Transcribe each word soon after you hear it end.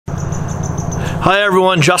Hi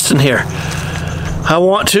everyone, Justin here. I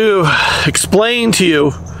want to explain to you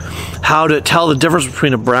how to tell the difference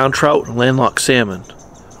between a brown trout and landlocked salmon,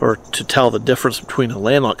 or to tell the difference between a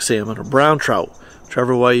landlocked salmon or brown trout,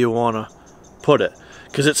 whichever way you want to put it.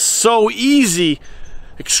 Because it's so easy,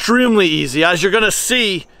 extremely easy, as you're going to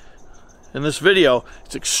see in this video.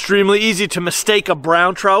 It's extremely easy to mistake a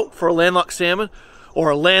brown trout for a landlocked salmon, or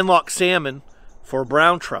a landlocked salmon for a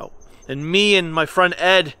brown trout. And me and my friend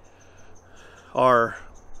Ed are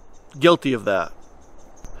guilty of that.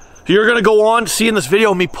 You're going to go on to see in this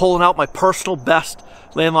video me pulling out my personal best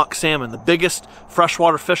landlocked salmon, the biggest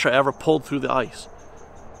freshwater fish I ever pulled through the ice.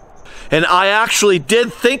 And I actually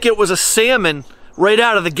did think it was a salmon right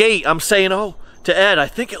out of the gate. I'm saying, oh, to Ed, I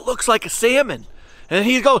think it looks like a salmon. And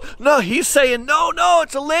he goes, no, he's saying, no,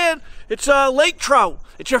 it's a lake trout.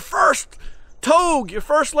 It's your first togue, your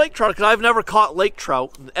first lake trout, because I've never caught lake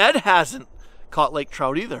trout. And Ed hasn't caught lake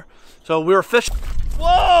trout either. So we were fishing.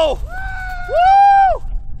 Whoa! Woo!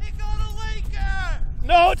 He got a laker!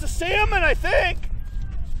 No, it's a salmon, I think.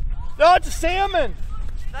 No, it's a salmon.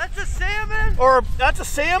 That's a salmon? Or that's a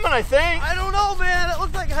salmon, I think. I don't know, man. It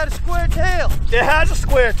looked like it had a square tail. It has a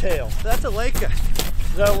square tail. That's a laker.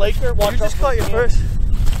 Is that a laker? You just caught your first.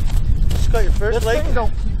 Just got your first laker. Don't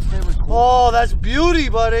keep Oh, that's beauty,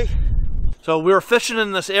 buddy. So we were fishing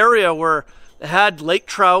in this area where it had lake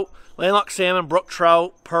trout, landlocked salmon, brook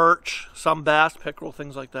trout, perch, some bass, pickerel,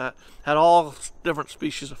 things like that. Had all different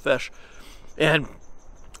species of fish. And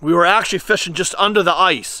we were actually fishing just under the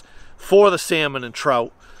ice for the salmon and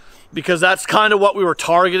trout, because that's kind of what we were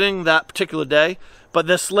targeting that particular day. But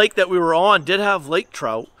this lake that we were on did have lake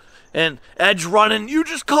trout. And Ed's running, you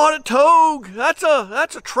just caught a togue. That's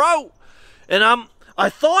a trout. And I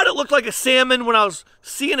thought it looked like a salmon when I was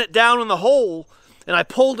seeing it down in the hole, and I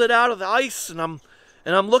pulled it out of the ice, and I'm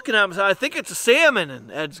looking at him and saying, I think it's a salmon.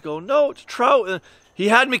 And Ed's going, no, it's a trout. And he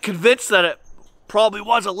had me convinced that it probably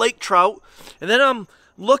was a lake trout. And then I'm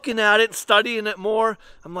looking at it, studying it more.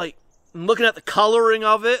 I'm looking at the coloring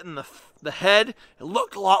of it and the head. It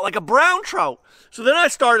looked a lot like a brown trout. So then I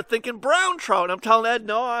started thinking brown trout. And I'm telling Ed,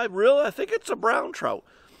 no, I think it's a brown trout.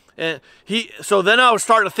 And so then I was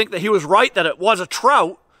starting to think that he was right, that it was a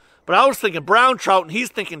trout. But I was thinking brown trout, and he's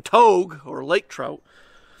thinking togue or lake trout.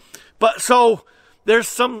 But so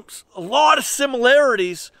there's a lot of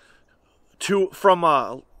similarities from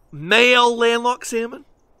a male landlocked salmon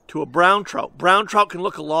to a brown trout. Brown trout can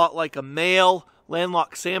look a lot like a male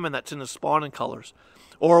landlocked salmon that's in the spawning colors.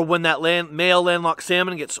 Or when that male landlocked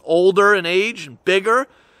salmon gets older in age and bigger,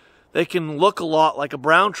 they can look a lot like a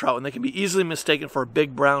brown trout, and they can be easily mistaken for a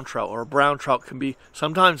big brown trout, or a brown trout can be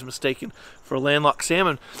sometimes mistaken for a landlocked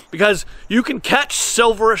salmon, because you can catch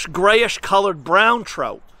silverish, grayish colored brown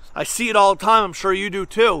trout. I see it all the time. I'm sure you do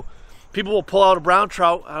too. People will pull out a brown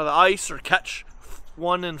trout out of the ice or catch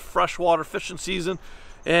one in freshwater fishing season,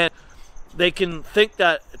 and they can think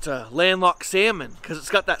that it's a landlocked salmon because it's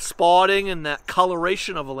got that spotting and that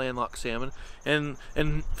coloration of a landlocked salmon. And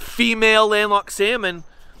female landlocked salmon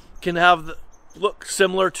can look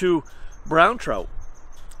similar to brown trout.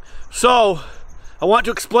 So I want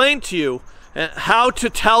to explain to you how to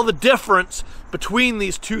tell the difference between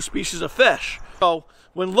these two species of fish. So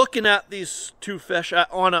when looking at these two fish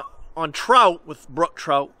on trout, with brook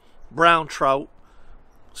trout, brown trout,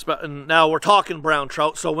 and now we're talking brown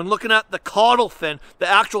trout. So when looking at the caudal fin, the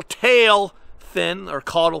actual tail fin or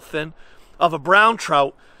caudal fin of a brown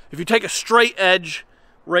trout, if you take a straight edge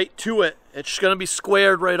right to it, it's going to be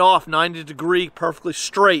squared right off, 90 degree, perfectly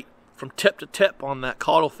straight from tip to tip on that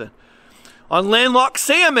caudal fin. On landlocked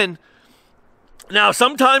salmon, now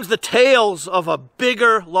sometimes the tails of a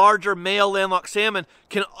bigger, larger male landlocked salmon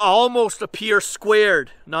can almost appear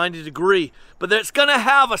squared, 90 degree, but it's going to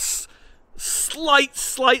have a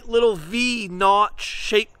slight little V notch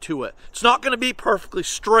shape to it. It's not going to be perfectly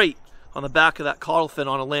straight on the back of that caudal fin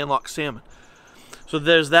on a landlocked salmon. So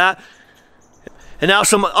there's that. And now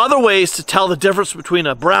some other ways to tell the difference between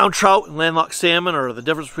a brown trout and landlocked salmon, or the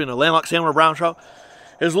difference between a landlocked salmon and a brown trout,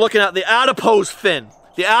 is looking at the adipose fin.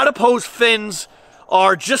 The adipose fins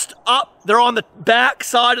are just up, they're on the back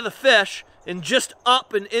side of the fish and just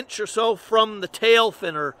up an inch or so from the tail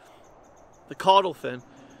fin or the caudal fin.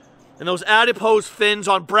 And those adipose fins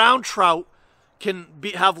on brown trout can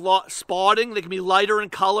have spotting. They can be lighter in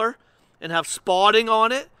color and have spotting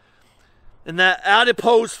on it. And that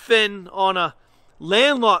adipose fin on a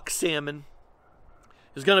landlocked salmon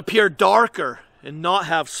is going to appear darker and not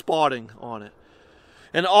have spotting on it.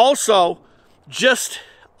 And also, just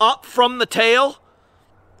up from the tail,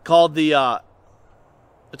 called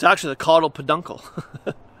it's actually the caudal peduncle.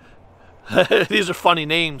 These are funny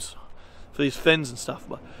names for these fins and stuff,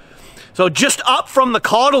 but So just up from the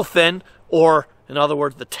caudal fin, or in other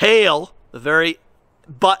words, the tail, the very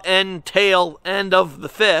butt end, tail end of the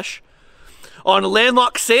fish. On a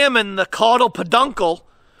landlocked salmon, the caudal peduncle,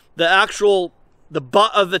 the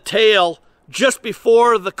butt of the tail, just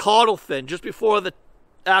before the caudal fin, just before the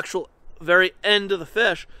actual very end of the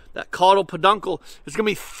fish, that caudal peduncle is going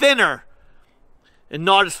to be thinner and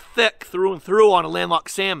not as thick through and through on a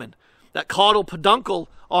landlocked salmon. That caudal peduncle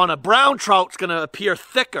on a brown trout is going to appear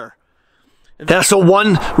thicker. And that's the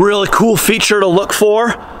one really cool feature to look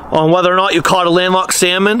for on whether or not you caught a landlocked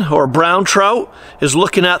salmon or a brown trout, is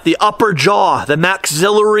looking at the upper jaw, the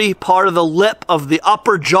maxillary part of the lip of the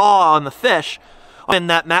upper jaw on the fish. And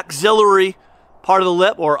that maxillary part of the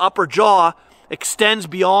lip or upper jaw extends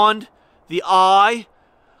beyond the eye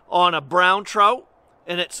on a brown trout,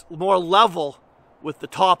 and it's more level with the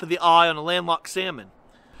top of the eye on a landlocked salmon.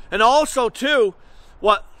 And also too,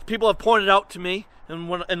 what people have pointed out to me, and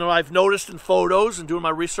what I've noticed in photos and doing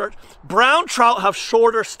my research, brown trout have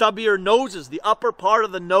shorter, stubbier noses. The upper part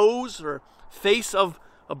of the nose or face of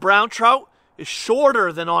a brown trout is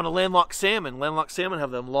shorter than on a landlocked salmon. Landlocked salmon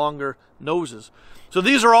have them longer noses. So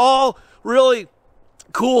these are all really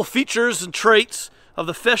cool features and traits of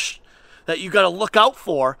the fish that you got to look out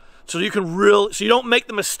for, so you don't make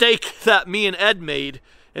the mistake that me and Ed made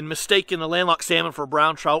in mistaking a landlocked salmon for a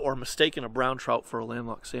brown trout, or mistaking a brown trout for a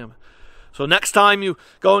landlocked salmon. So next time you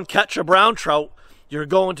go and catch a brown trout, you're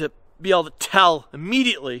going to be able to tell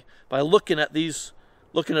immediately by looking at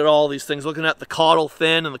all these things, looking at the caudal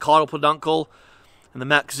fin and the caudal peduncle and the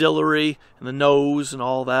maxillary and the nose and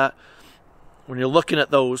all that. When you're looking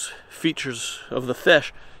at those features of the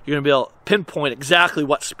fish, you're going to be able to pinpoint exactly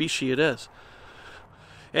what species it is.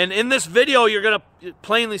 And in this video, you're going to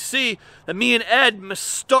plainly see that me and Ed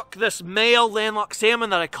mistook this male landlocked salmon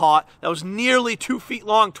that I caught that was nearly 2 feet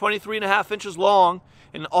long, 23.5 inches long,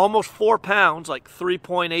 and almost 4 pounds, like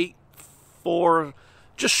 3.84,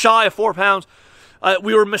 just shy of 4 pounds.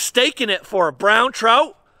 We were mistaking it for a brown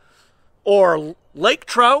trout or lake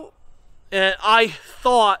trout, and I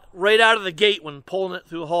thought right out of the gate when pulling it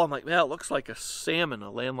through the hole, I'm like, man, it looks like a salmon, a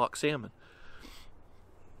landlocked salmon.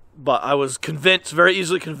 But I was convinced, very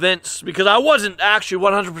easily convinced, because I wasn't actually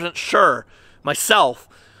 100% sure myself.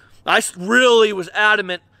 I really was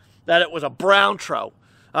adamant that it was a brown trout.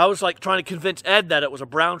 I was like trying to convince Ed that it was a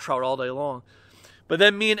brown trout all day long. But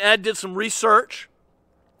then me and Ed did some research,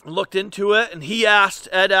 looked into it, and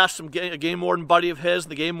Ed asked a game warden buddy of his.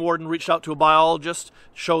 The game warden reached out to a biologist,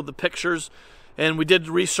 showed the pictures, and we did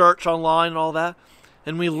research online and all that.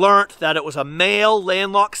 And we learned that it was a male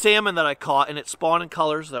landlocked salmon that I caught, and it spawned in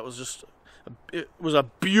colors. It was a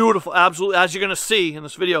beautiful, absolutely, as you're going to see in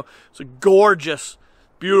this video, it's a gorgeous,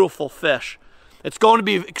 beautiful fish. It's going to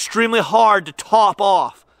be extremely hard to top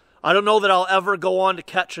off. I don't know that I'll ever go on to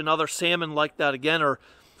catch another salmon like that again, or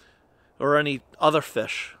any other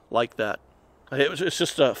fish like that. It's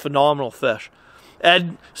just a phenomenal fish.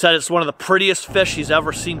 Ed said it's one of the prettiest fish he's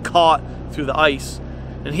ever seen caught through the ice.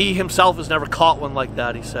 And he himself has never caught one like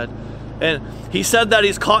that, he said. And he said that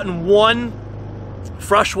he's caught in one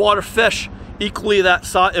freshwater fish equally that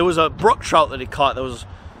size. It was a brook trout that he caught. It was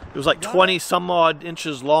like 20 some odd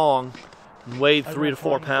inches long and weighed 3 to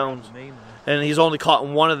 4 pounds. And he's only caught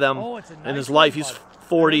one of them in his life. He's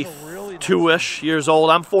 42-ish years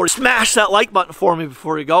old. I'm 40. Smash that like button for me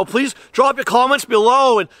before you go. Please drop your comments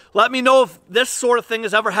below and let me know if this sort of thing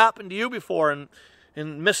has ever happened to you before and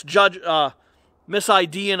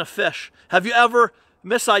mis-IDing a fish. Have you ever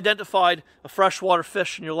misidentified a freshwater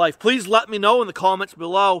fish in your life? Please let me know in the comments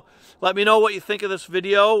below. Let me know what you think of this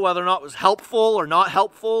video, whether or not it was helpful or not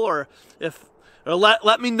helpful, or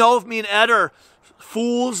let me know if me and Ed are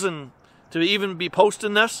fools and to even be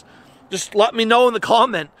posting this. Just let me know in the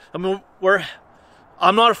comment. I mean,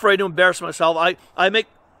 I'm not afraid to embarrass myself. I make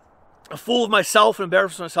a fool of myself and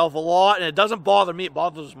embarrass myself a lot, and it doesn't bother me. It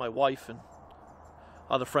bothers my wife and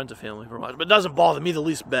other friends and family, but it doesn't bother me the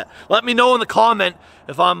least bit. Let me know in the comment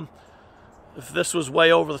if this was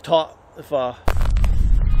way over the top, if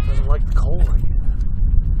doesn't like the coal right here.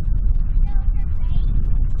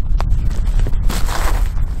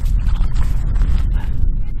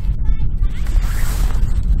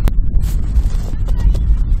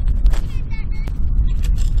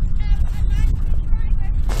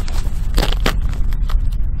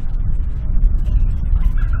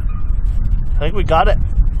 I think we got it.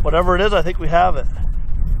 Whatever it is, I think we have it.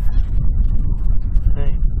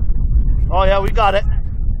 Hey. Oh yeah, we got it.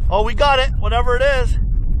 Oh, we got it. Whatever it is.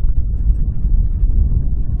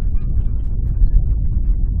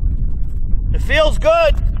 It feels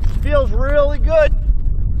good. It feels really good.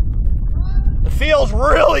 It feels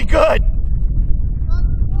really good.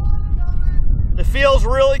 feels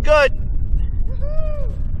really good.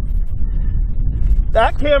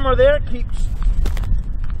 That camera there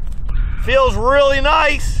feels really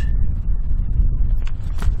nice.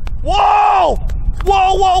 Whoa!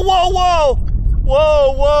 Whoa, whoa, whoa, whoa!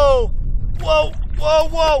 Whoa, whoa! Whoa, whoa,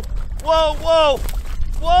 whoa! Whoa, whoa!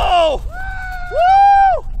 Whoa!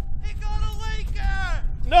 Woo! He got a laker!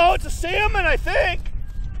 No, it's a salmon, I think.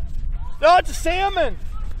 No, it's a salmon.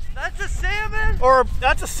 That's a salmon? Or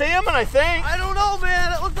that's a salmon, I think. I don't know,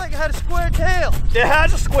 man. It looked like it had a square tail. It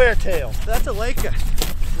has a square tail. That's a laker.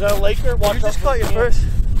 Is that a laker? Watch You just got your first.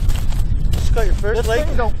 Just got your first This thing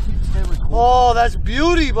laker. don't keep stay recording. Oh, that's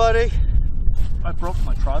beauty, buddy. I broke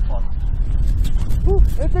my tripod. Woo,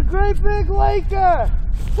 it's a great big laker.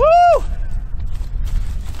 Woo!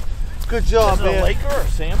 Good job, Is it man. a laker or a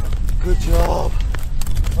salmon? Good job.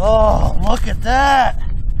 Oh, look at that.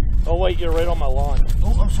 Oh wait, you're right on my line.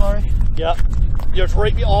 Oh, I'm sorry. Yep. You're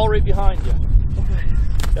all right behind you. Okay.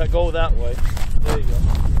 Yeah, go that way. There you go.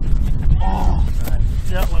 Oh,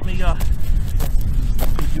 yeah, let me do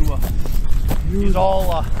he's all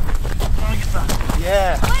let me get that.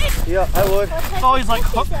 Yeah. Yeah, I would. Oh, he's like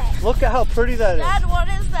hooked. Look at how pretty that is. Dad, what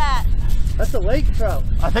is that? That's a lake trout.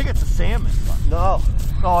 I think it's a salmon. No.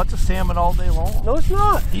 Oh, it's a salmon all day long. No, it's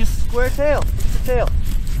not. He's Square tail. Look at the tail.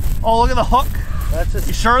 oh, look at the hook. That's a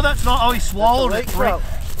You sure that's not? Oh, he swallowed lake it. trout.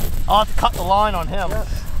 I'll have to cut the line on him. Yeah.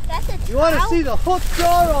 That's a trout. You want to see the hook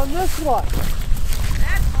jar on this one?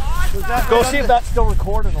 That's awesome. Was that Go right see if under- that's still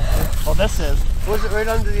recording. Oh, this is. Was it right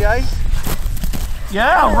under the ice?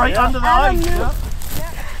 Yeah, right Yeah. under the Adam ice. knew. Yeah.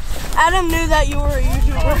 Adam knew that you were a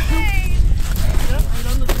YouTuber. Yeah, right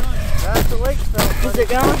under the ice. That's the lake trout. Is it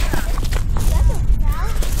going?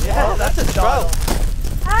 Yeah, that's a trout.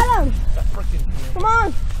 Adam, That frickin' come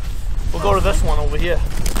on. We'll go to this one over here.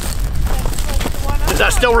 Is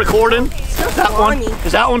that still recording? That one?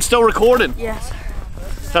 Is that one still recording? Yes.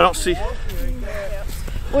 I don't see.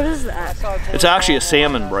 What is that? It's actually a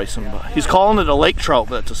salmon, Bryson. But he's calling it a lake trout,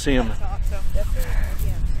 but it's a salmon.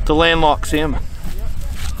 The landlocked salmon.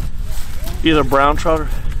 Either brown trout or.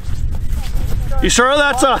 You sure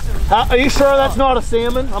that's a? Are you sure that's not a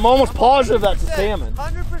salmon? I'm almost positive that's a salmon.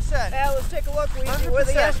 100%. Yeah, let's take a look.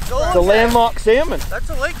 100%. It's a landlocked salmon. That's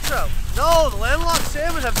a lake trout. No, the landlocked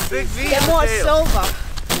salmon have the big V in Get the more tail.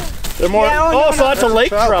 silver. They're more. Yeah, Oh, so that's a lake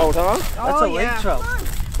trout. trout, huh? That's a lake trout.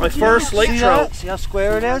 My first lake See trout. that? See how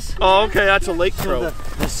square it is? Oh, okay, that's a lake So trout.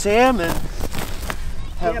 the salmon,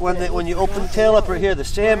 when you open the tail up right here, the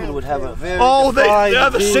salmon would have a very Oh, defined yeah,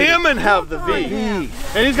 the V. salmon have the V. V.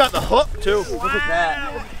 And he's got the hook too. Look at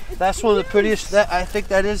that. That's one of the prettiest. That I think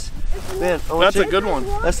that is. Man, I want That's you- a good one.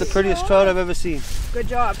 That's the prettiest trout I've ever seen. Good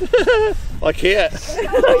job. I can't.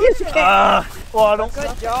 Well, I don't. Good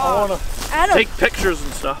I job. want to Adam. take pictures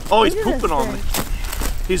and stuff. Oh, he's pooping on me.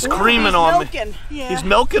 He's creaming on me. Yeah. He's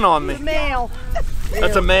milking on me. Male.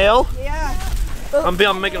 That's a male. Yeah. I'm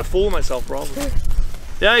making a fool of myself, probably.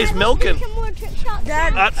 Yeah, he's milking.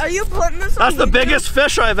 Dad, That's- are you putting this on That's the YouTube? biggest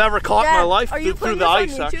fish I've ever caught in my Dad, life are you through putting the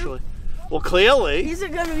this on ice, YouTube? actually. Well, clearly. He's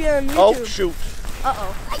gonna be on YouTube. Oh, shoot.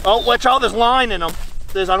 Uh-oh. Oh, watch out, there's line in him.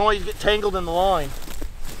 I don't want you to get tangled in the line.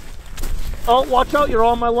 Oh, watch out, you're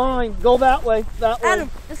on my line. Go that way, that way,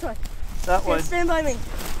 Adam, this way. that way. Here, stand by me.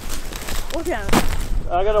 Look at him.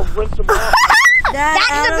 I gotta rinse him off. Dad,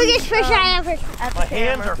 That's Adam, the biggest fish I ever caught. at the My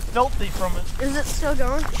hands camera. are filthy from it. Is it still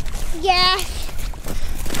going? Yeah.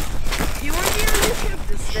 You want to be on YouTube?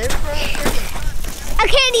 Just stay in front of the camera.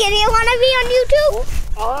 Okay, do you want to be on YouTube?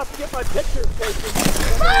 I'll have to get my pictures taken.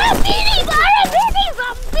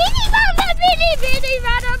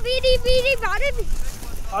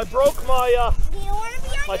 I broke my Do you want to be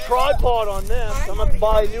on my YouTube? tripod on this. I'm gonna have to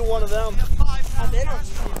buy a new one of them. I've been on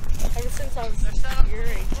YouTube ever since I was your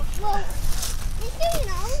age. Well, just so you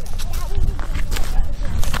know, that was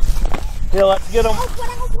Here, let's get them. when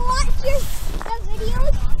I watched the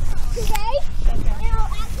videos today, and I'll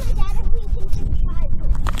ask my dad if we can subscribe to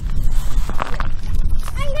it.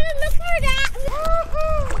 I'm gonna look for that.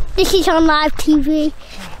 This is on live TV.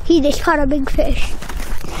 He just caught a big fish.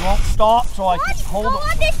 You won't stop so I can hold Go it.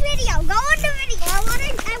 on this video. Go on the video. I want.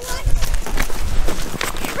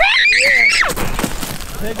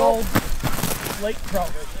 Big old lake trout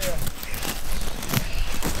right there.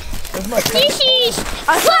 There's my This is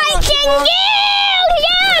fighting you!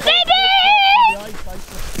 Yeah, baby!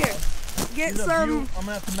 Here, get These are some. I'm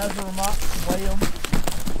gonna have to measure them up, weigh them.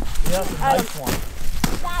 Yeah, that's a nice one.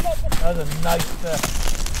 That's a nice fish.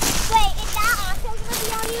 Wait, is that also going to be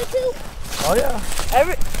on YouTube? Oh yeah.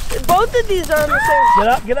 Both of these are on the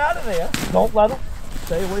same. Get out of there. Don't let them.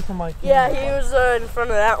 Stay away from my camera. Yeah, he was in front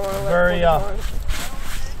of that one. Very, I'm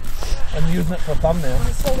using it for thumbnail.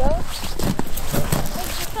 So that?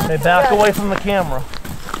 Okay, back away from the camera.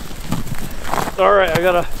 All right, I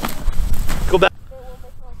gotta go back.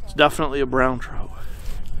 It's definitely a brown trout.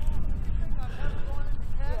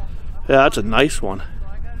 Yeah, that's a nice one.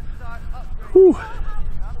 Whew.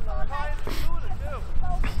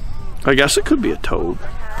 I guess it could be a toad.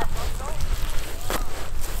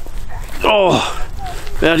 Oh,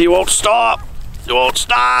 man, he won't stop. He won't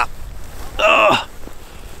stop.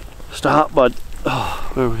 Stop, bud.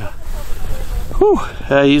 Oh, there we go. Whew.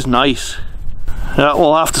 Yeah, he's nice. Yeah,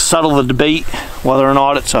 we'll have to settle the debate whether or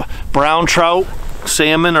not it's a brown trout,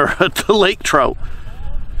 salmon, or a lake trout.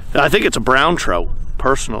 I think it's a brown trout,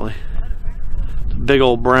 personally. Big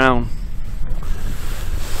old brown.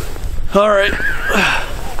 All right.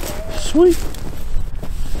 Sweet.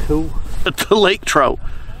 Cool. It's a lake trout.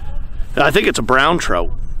 I think it's a brown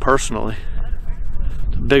trout, personally.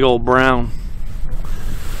 Big old brown.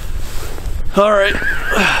 All right.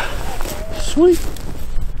 Sweet.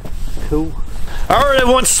 Cool. All right,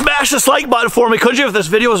 everyone, smash this like button for me, could you, if this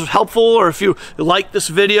video was helpful, or if you liked this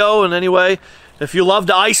video in any way. If you love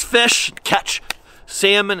to ice fish, catch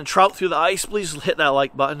salmon and trout through the ice, please hit that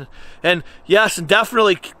like button. And yes, and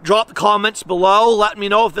definitely drop the comments below. Let me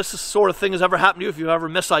know if this sort of thing has ever happened to you, if you've ever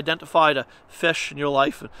misidentified a fish in your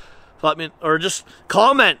life. Let me, or just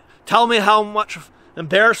comment. Tell me how much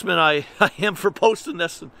embarrassment I am for posting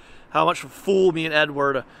this, and how much of a fool me and Ed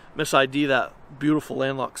were to mis-ID that beautiful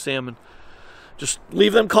landlocked salmon. Just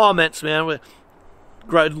leave them comments, man.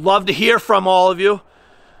 I'd love to hear from all of you.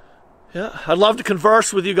 Yeah, I'd love to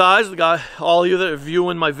converse with you guys, all of you that are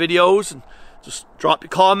viewing my videos, and just drop your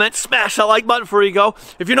comments, smash that like button before you go.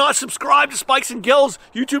 If you're not subscribed to Spikes and Gills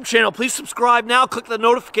YouTube channel, please subscribe now. Click the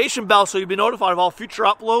notification bell so you'll be notified of all future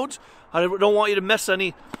uploads. I don't want you to miss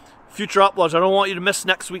any future uploads. I don't want you to miss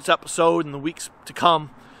next week's episode and the weeks to come.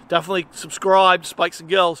 Definitely subscribe to Spikes and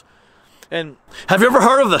Gills. And have you ever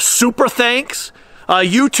heard of the super thanks?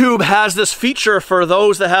 YouTube has this feature for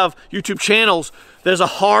those that have YouTube channels. There's a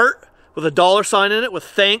heart with a $sign in it with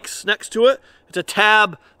thanks next to it. It's a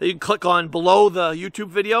tab that you can click on below the YouTube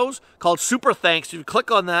videos called Super Thanks. You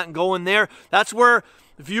click on that and go in there. That's where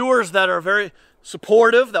viewers that are very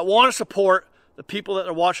supportive, that want to support the people that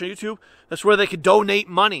are watching YouTube, that's where they can donate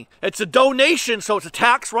money. It's a donation, so it's a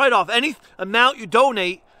tax write-off. Any amount you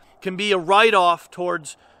donate can be a write-off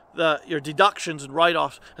towards your deductions and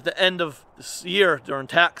write-offs at the end of this year during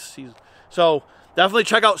tax season. So definitely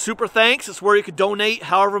check out Super Thanks. It's where you can donate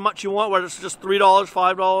however much you want, whether it's just $3,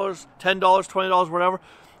 $5, $10, $20, whatever.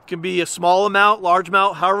 It can be a small amount, large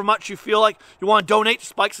amount, however much you feel like you want to donate to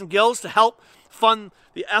Spikes and Gills to help fund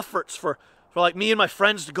the efforts for like me and my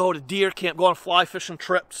friends to go to deer camp, go on fly fishing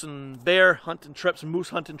trips and bear hunting trips and moose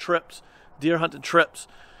hunting trips, deer hunting trips,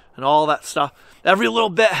 and all that stuff. Every little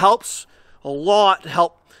bit helps a lot to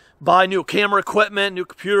help buy new camera equipment, new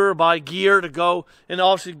computer, buy gear to go, and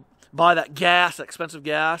obviously buy that gas, that expensive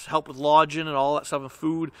gas, help with lodging and all that stuff and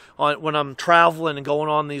food when I'm traveling and going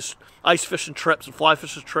on these ice fishing trips and fly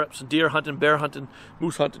fishing trips and deer hunting, bear hunting,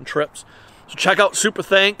 moose hunting trips. So check out Super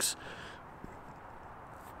Thanks.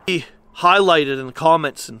 Be highlighted in the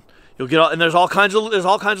comments, and you'll get and there's all kinds of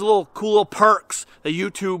little cool little perks that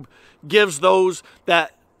YouTube gives those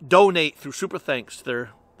that donate through Super Thanks. They're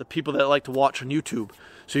the people that like to watch on YouTube.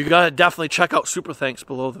 So you gotta definitely check out Super Thanks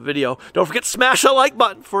below the video. Don't forget to smash that like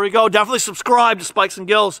button before you go. Definitely subscribe to Spikes and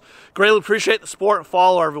Gills. Greatly appreciate the support and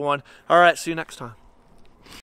follow everyone. All right, see you next time.